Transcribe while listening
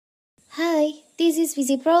This is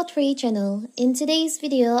VisiPro3 channel. In today's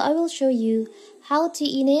video, I will show you how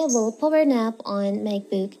to enable power nap on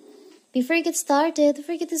MacBook. Before you get started, don't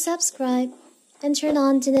forget to subscribe and turn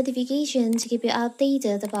on the notification to keep you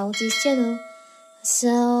updated about this channel.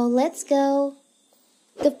 So let's go.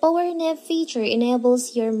 The power nap feature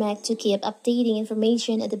enables your Mac to keep updating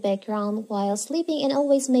information at the background while sleeping and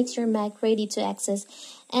always makes your Mac ready to access.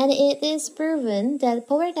 And it is proven that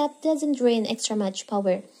power nap doesn't drain extra much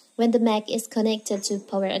power. When the Mac is connected to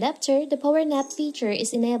power adapter, the power nap feature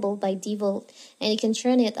is enabled by default and you can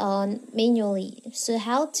turn it on manually. So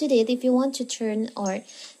how to do it if you want to turn or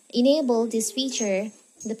enable this feature,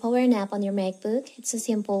 the power nap on your MacBook? It's so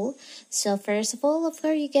simple. So first of all, of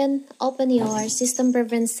course, you can open your system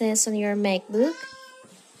preferences on your MacBook.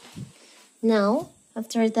 Now,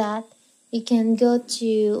 after that, you can go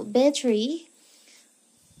to battery.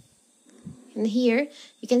 And here,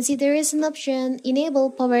 you can see there is an option,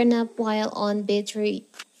 enable power nap while on battery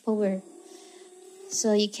power.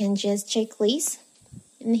 So you can just checklist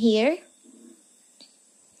in here.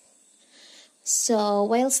 So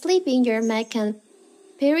while sleeping, your Mac can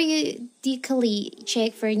periodically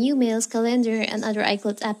check for new mails, calendar, and other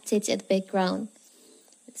iCloud updates at the background.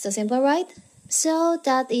 It's so simple, right? So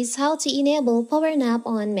that is how to enable power nap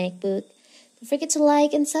on MacBook. Don't forget to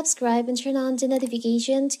like and subscribe and turn on the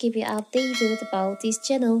notification to keep you updated about this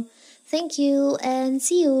channel. Thank you and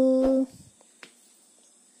see you!